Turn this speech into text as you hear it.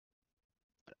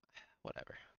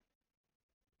whatever.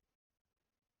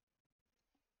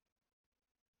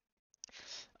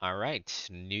 All right,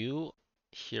 new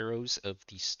Heroes of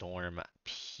the Storm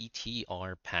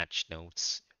PTR patch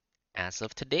notes as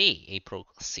of today, April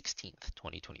 16th,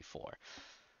 2024.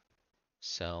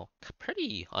 So,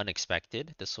 pretty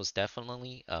unexpected. This was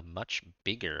definitely a much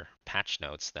bigger patch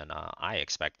notes than I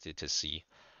expected to see,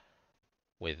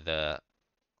 with a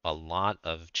lot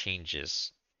of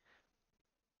changes.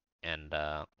 And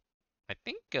I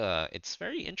think it's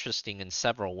very interesting in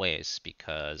several ways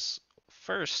because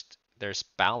first, there's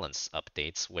balance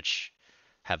updates, which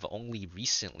have only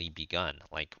recently begun,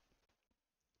 like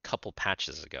a couple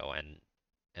patches ago,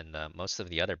 and most of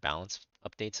the other balance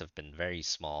updates have been very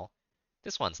small.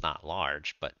 This one's not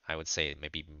large, but I would say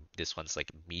maybe this one's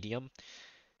like medium.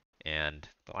 And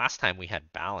the last time we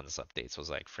had balance updates was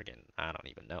like friggin', I don't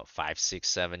even know, 5, 6,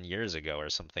 7 years ago or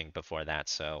something before that.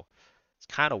 So it's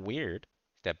kind of weird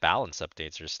that balance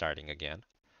updates are starting again,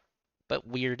 but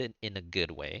weird in a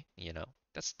good way, you know.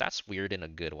 That's weird in a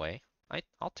good way.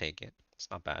 I'll take it. It's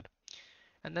not bad.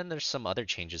 And then there's some other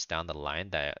changes down the line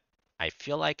that I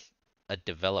feel like a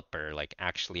developer like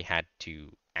actually had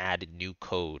to add new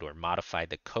code or modify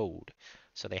the code.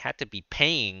 So they had to be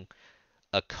paying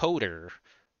a coder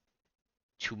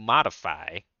to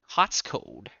modify HOTS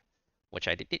code, which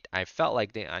I felt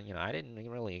like I didn't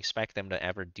really expect them to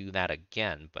ever do that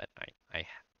again, but I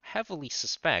heavily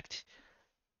suspect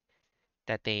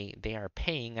that they are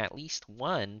paying at least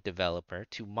one developer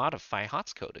to modify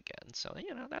HOTS code again. So,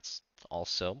 that's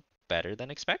also better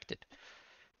than expected.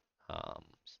 Um,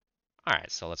 all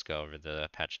right, so let's go over the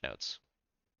patch notes.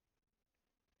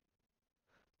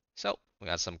 So we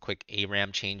got some quick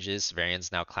ARAM changes.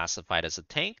 Varian's now classified as a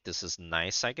tank. This is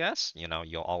nice, I guess.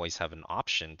 You'll always have an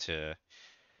option to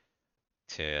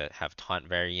have taunt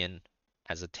Varian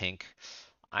as a tank.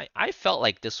 I felt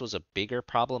like this was a bigger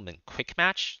problem in quick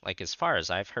match. Like as far as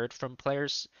I've heard from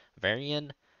players,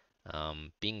 Varian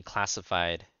being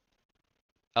classified.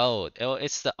 Oh,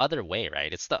 it's the other way,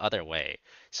 right? It's the other way.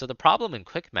 So the problem in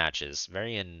quick matches,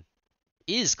 Varian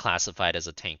is classified as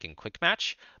a tank in quick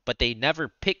match, but they never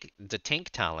pick the tank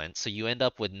talent, so you end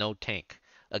up with no tank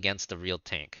against the real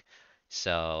tank.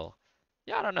 So,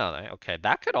 yeah, I don't know. Okay,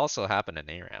 that could also happen in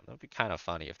ARAM. That'd be kind of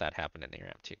funny if that happened in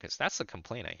ARAM too, because that's a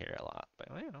complaint I hear a lot. But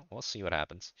we'll see what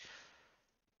happens.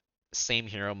 Same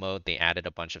hero mode, they added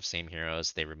a bunch of same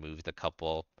heroes. They removed a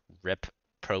couple. Rip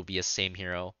Probius same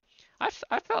hero. I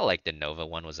felt like the Nova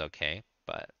one was okay,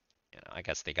 but I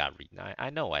guess they got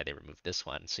I know why they removed this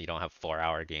one, so you don't have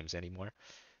 4-hour games anymore.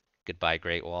 Goodbye,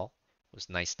 Great Wall. It was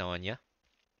nice knowing you.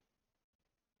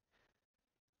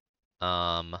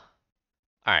 All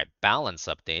right, balance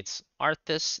updates.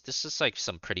 Arthas, this is like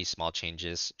some pretty small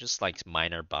changes, just like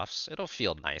minor buffs. It'll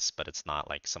feel nice, but it's not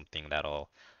like something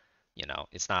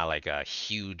it's not like a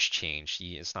huge change.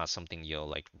 It's not something you'll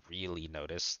like really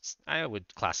notice. I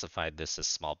would classify this as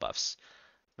small buffs.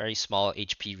 Very small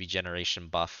HP regeneration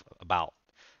buff, about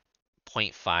zero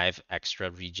point 0.5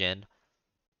 extra regen.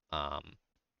 Um,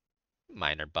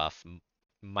 minor buff,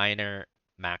 minor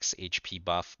max HP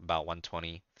buff, about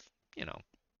 120. You know,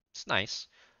 it's nice.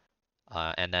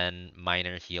 And then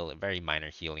minor heal, very minor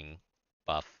healing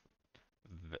buff,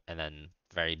 and then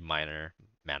very minor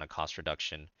mana cost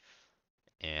reduction.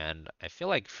 And I feel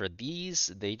like for these,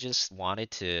 they just wanted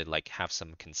to like have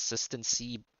some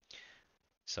consistency.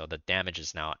 So the damage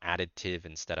is now additive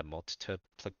instead of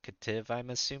multiplicative,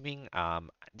 I'm assuming.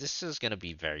 This is gonna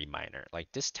be very minor.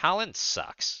 Like this talent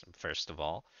sucks, first of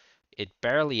all. It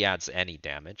barely adds any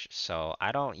damage, so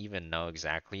I don't even know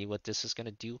exactly what this is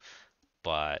gonna do,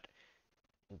 but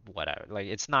whatever. Like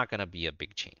it's not gonna be a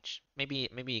big change. Maybe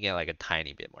you get like a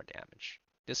tiny bit more damage.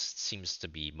 This seems to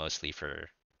be mostly for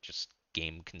just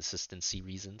game consistency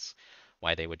reasons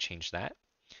why they would change that.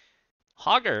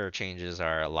 Hogger changes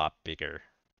are a lot bigger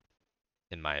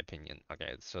in my opinion.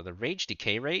 Okay, so the rage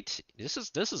decay rate, this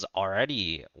is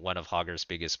already one of Hogger's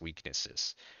biggest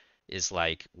weaknesses. Is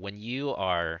like when you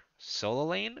are solo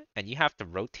lane and you have to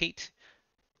rotate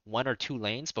one or two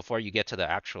lanes before you get to the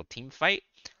actual team fight,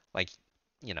 like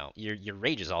your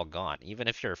rage is all gone. Even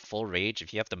if you're full rage,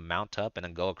 if you have to mount up and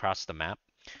then go across the map,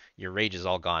 your rage is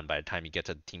all gone by the time you get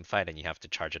to the team fight and you have to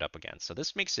charge it up again. So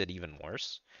this makes it even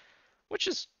worse, which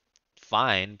is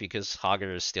fine because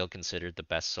Hogger is still considered the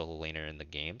best solo laner in the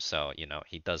game. So,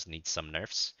 he does need some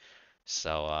nerfs.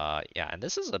 So, yeah, and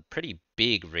this is a pretty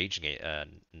big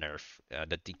nerf.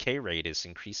 The decay rate is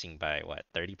increasing by what,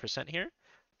 30% here?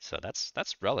 So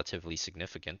that's relatively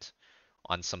significant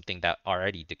on something that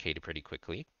already decayed pretty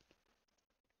quickly.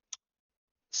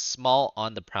 Small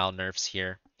on the prowl nerfs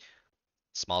here.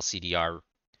 Small CDR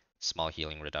Small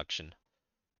healing reduction.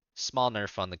 Small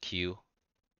nerf on the Q.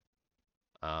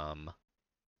 Um,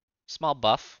 Small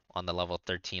buff on the level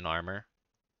 13 armor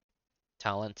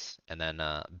talent, and then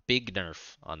big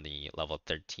nerf on the level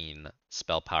 13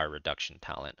 spell power reduction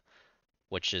talent,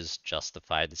 which is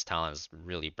justified. This talent is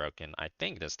really broken. I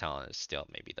think this talent is still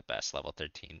maybe the best level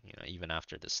 13, even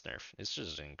after this nerf. It's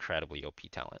just an incredibly OP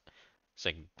talent. It's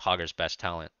like Hogger's best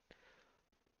talent.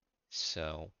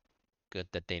 So good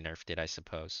that they nerfed it, I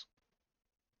suppose.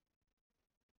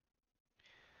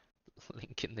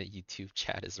 Link in the YouTube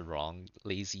chat is wrong.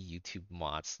 Lazy YouTube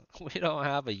mods. We don't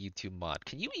have a YouTube mod.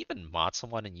 Can you even mod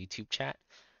someone in YouTube chat?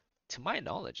 To my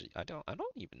knowledge, I don't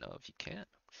even know if you can.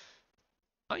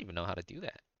 I don't even know how to do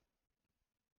that.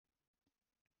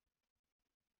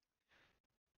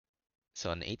 So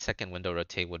an 8-second window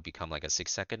rotate would become like a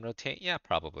 6-second rotate? Yeah,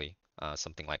 probably.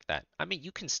 Something like that. I mean,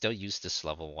 you can still use this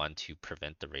level 1 to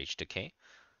prevent the rage decay.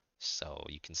 So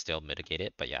you can still mitigate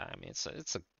it, but yeah, I mean it's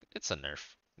a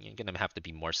nerf. You're gonna have to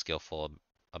be more skillful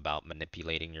about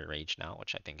manipulating your rage now,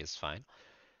 which I think is fine.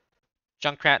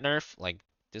 Junkrat nerf, like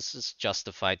this is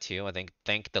justified too. I think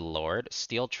thank the Lord.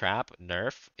 Steel Trap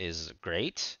nerf is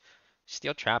great.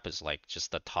 Steel Trap is like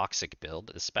just a toxic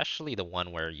build, especially the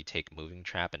one where you take Moving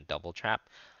Trap and Double Trap.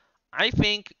 I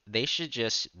think they should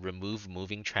just remove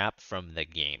Moving Trap from the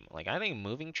game. Like I think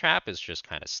Moving Trap is just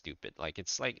kind of stupid. Like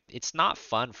it's not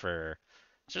fun for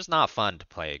it's just not fun to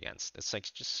play against. It's like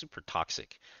just super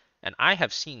toxic. And I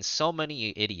have seen so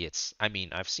many idiots. I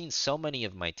mean, I've seen so many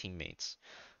of my teammates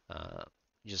uh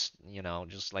just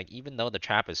like even though the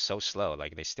trap is so slow,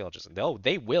 like they still just no,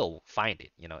 they will find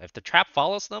it. If the trap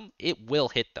follows them, it will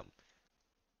hit them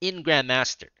in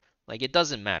Grandmaster. Like it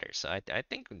doesn't matter. So I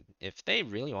think if they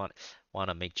really want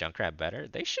to make Junkrat better,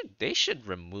 they should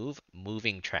remove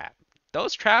moving trap.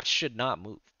 Those traps should not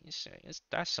move.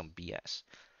 That's some BS.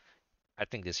 I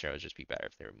think this hero would just be better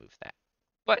if they removed that.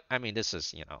 But I mean, this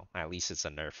is at least it's a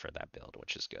nerf for that build,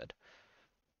 which is good.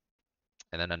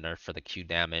 And then a nerf for the Q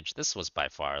damage. This was by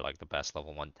far like the best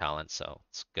level 1 talent, so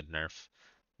it's a good nerf.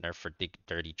 Nerf for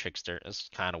Dirty Trickster. It's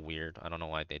kind of weird. I don't know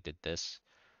why they did this.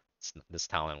 This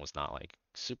talent was not like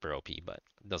super OP, but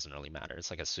it doesn't really matter. It's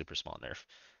like a super small nerf.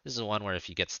 This is the one where if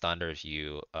you get stunned or if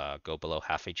you go below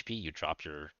half HP, you drop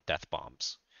your death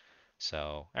bombs.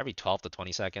 So every 12 to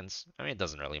 20 seconds, I mean, it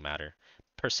doesn't really matter.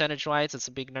 Percentage-wise, it's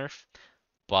a big nerf,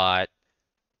 but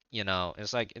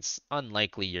it's like it's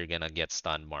unlikely you're gonna get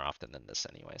stunned more often than this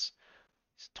anyways.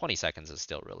 20 seconds is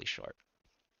still really short.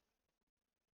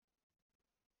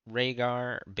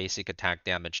 Rhaegar, basic attack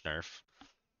damage nerf.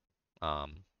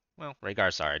 Well,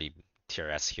 Rhaegar's already tier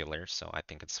S healer, so I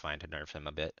think it's fine to nerf him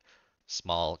a bit.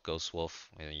 Small Ghost Wolf,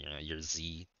 your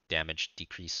Z damage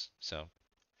decrease, so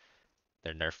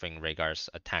they're nerfing Rhaegar's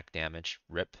attack damage.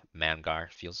 Rip,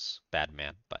 Mangar feels bad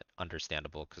man, but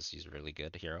understandable because he's a really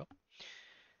good hero.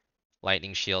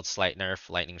 Lightning Shield, slight nerf.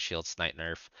 Lightning Shield, slight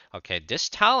nerf. Okay, this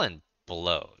talent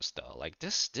blows though. Like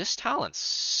this talent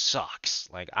sucks.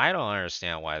 Like I don't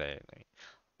understand why they're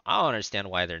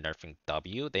nerfing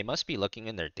W. They must be looking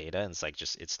in their data and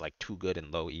it's like too good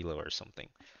in low elo or something.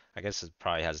 I guess it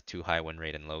probably has too high win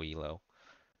rate in low elo.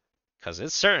 Cause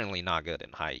it's certainly not good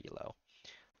in high elo.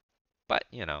 But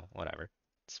whatever.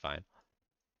 It's fine.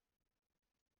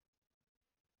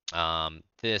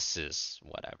 This is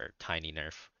whatever. Tiny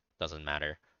nerf. Doesn't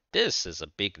matter. This is a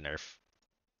big nerf,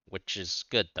 which is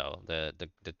good though.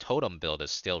 The totem build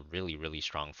is still really, really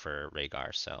strong for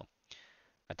Rhaegar, so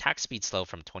attack speed slow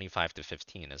from 25 to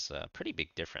 15 is a pretty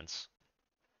big difference.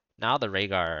 Now the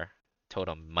Rhaegar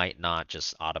totem might not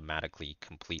just automatically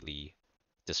completely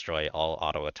destroy all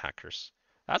auto attackers.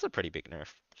 That's a pretty big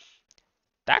nerf.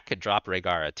 That could drop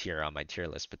Rhaegar a tier on my tier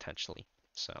list potentially.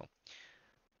 So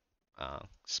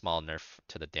small nerf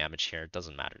to the damage here.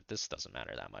 Doesn't matter. This doesn't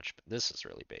matter that much, but this is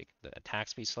really big. The attack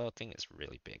speed slow thing is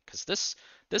really big because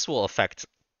this will affect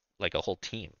like a whole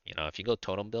team. If you go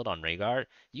totem build on Rhaegar,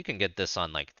 you can get this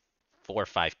on like 4 or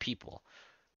 5 people.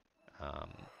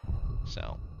 Um,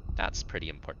 so that's pretty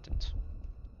important.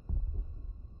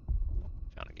 Oh,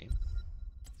 found a game.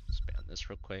 Span this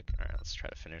real quick. All right, let's try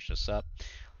to finish this up.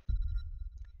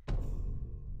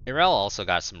 Irel also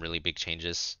got some really big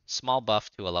changes. Small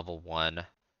buff to a level 1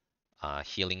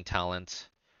 healing talent.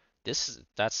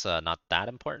 That's not that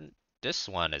important. This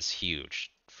one is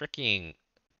huge. Freaking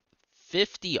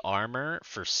 50 armor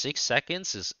for 6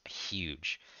 seconds is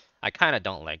huge. I kind of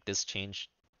don't like this change.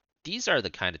 These are the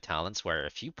kind of talents where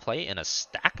if you play in a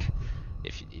stack,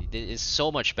 it is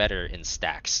so much better in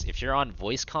stacks. If you're on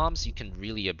voice comms, you can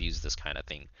really abuse this kind of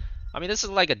thing. I mean, this is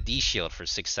like a D shield for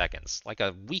 6 seconds, like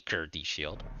a weaker D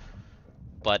shield,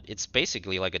 but it's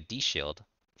basically like a D shield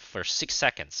for 6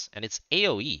 seconds, and it's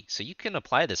AoE, so you can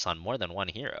apply this on more than one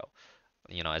hero,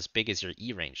 as big as your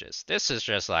E range is. This is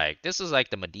like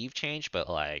the Medivh change, but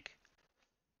like,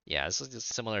 yeah, this is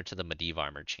just similar to the Medivh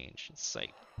armor change. It's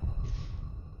like,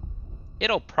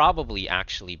 it'll probably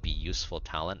actually be useful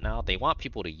talent now. They want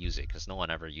people to use it because no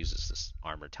one ever uses this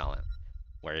armor talent,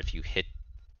 where if you hit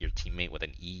your teammate with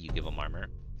an E, you give them armor.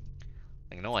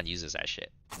 Like, no one uses that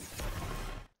shit.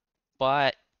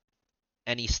 But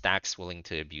any stacks willing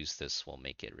to abuse this will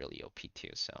make it really OP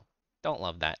too, so don't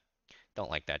love that.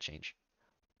 Don't like that change.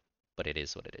 But it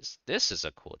is what it is. This is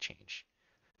a cool change.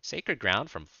 Sacred Ground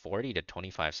from 40 to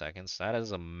 25 seconds. That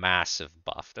is a massive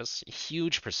buff. That's a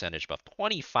huge percentage buff.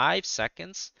 25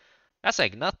 seconds? That's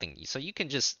like nothing. So you can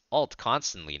just ult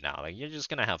constantly now. Like, you're just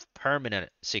gonna have permanent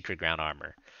Sacred Ground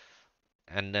armor.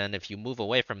 And then if you move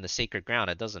away from the Sacred Ground,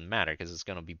 it doesn't matter because it's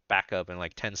gonna be back up in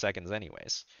like 10 seconds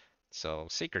anyways. So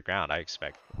Sacred Ground, I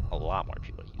expect a lot more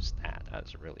people to use that. That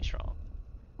is really strong.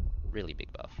 Really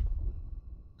big buff.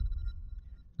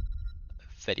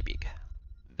 Very big.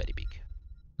 Very big.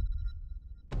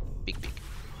 Big, big.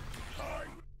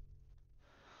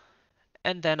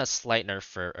 And then a slight nerf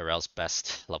for Arel's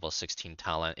best level 16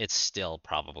 talent. It's still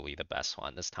probably the best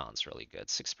one. This talent's really good.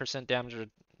 6% damage or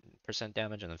percent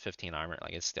damage and then 15 armor.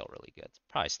 Like, it's still really good.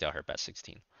 Probably still her best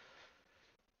 16.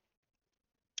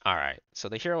 Alright, so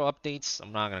the hero updates,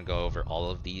 I'm not gonna go over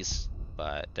all of these,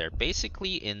 but they're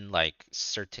basically in like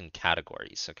certain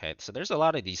categories, okay? So there's a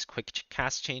lot of these quick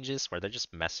cast changes where they're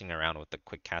just messing around with the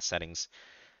quick cast settings.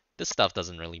 This stuff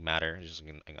doesn't really matter. Just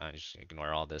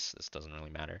ignore all this. This doesn't really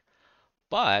matter.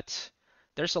 But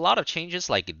there's a lot of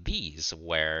changes like these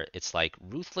where it's like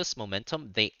Ruthless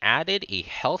Momentum. They added a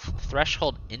health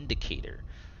threshold indicator.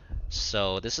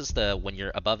 So this is the when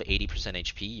you're above 80%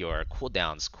 HP, your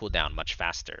cooldowns cool down much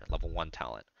faster, level 1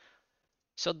 talent.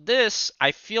 So this,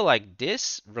 I feel like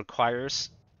this requires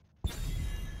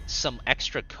some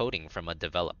extra coding from a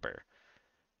developer.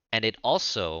 And it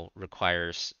also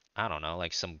requires, I don't know,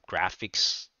 like some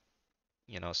graphics,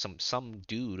 some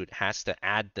dude has to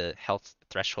add the health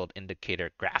threshold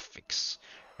indicator graphics,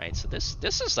 right? So this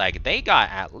is like they got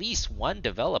at least one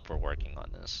developer working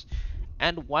on this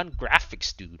and one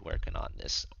graphics dude working on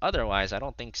this. Otherwise, I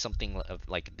don't think something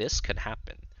like this could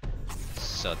happen.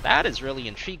 So that is really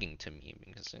intriguing to me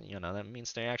because that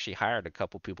means they actually hired a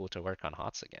couple people to work on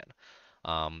HOTS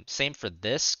again. Same for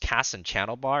this, cast and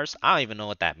channel bars. I don't even know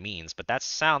what that means, but that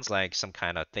sounds like some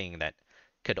kind of thing that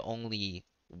could only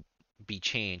be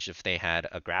changed if they had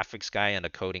a graphics guy and a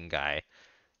coding guy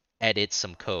edit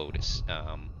some codes.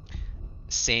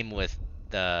 Same with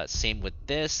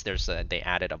this. They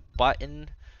added a button.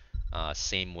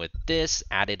 Same with this,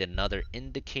 added another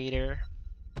indicator.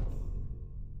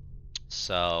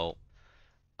 So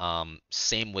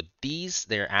same with these,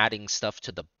 they're adding stuff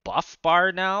to the buff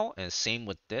bar now, and same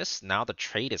with this. Now the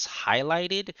trait is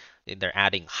highlighted. They're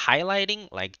adding highlighting.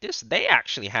 Like this, they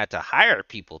actually had to hire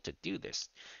people to do this.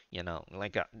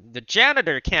 Like the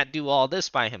janitor can't do all this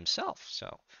by himself.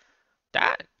 So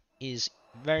that is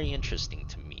very interesting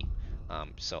to me.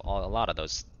 So a lot of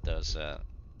those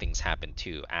things happen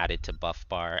too. Added to buff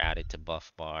bar, added to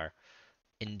buff bar,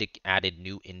 added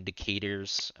new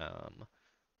indicators.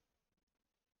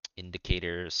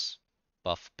 Indicators,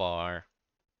 buff bar.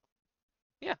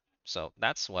 Yeah, so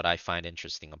that's what I find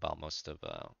interesting about most of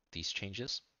these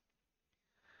changes.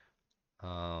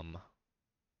 Um,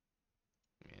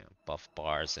 yeah, buff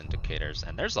bars, indicators,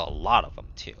 and there's a lot of them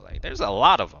too. Like, there's a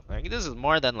lot of them. Like, this is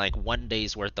more than like 1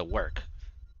 day's worth of work,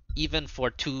 even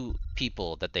for 2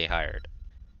 people that they hired.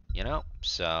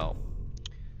 So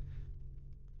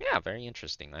yeah, very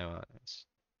interesting. It's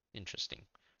interesting.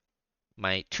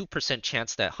 My 2%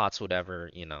 chance that HOTS would ever,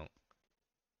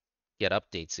 get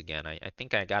updates again, I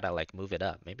think I gotta like move it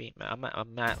up. Maybe I'm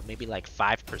at maybe like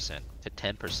 5% to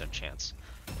 10% chance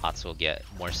HOTS will get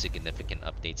more significant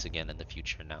updates again in the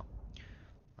future now.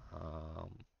 Um,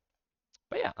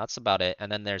 but yeah, that's about it.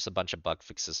 And then there's a bunch of bug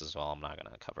fixes as well. I'm not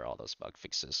gonna cover all those bug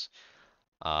fixes.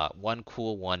 One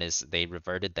cool one is they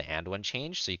reverted the and one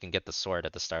change, so you can get the sword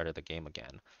at the start of the game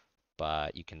again.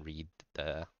 But you can read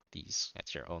these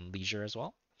at your own leisure as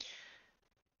well.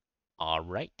 All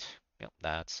right. Yep,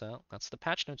 that's the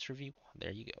patch notes review.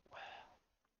 There you go.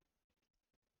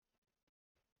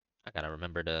 I gotta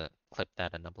remember to clip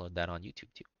that and upload that on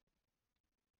YouTube too.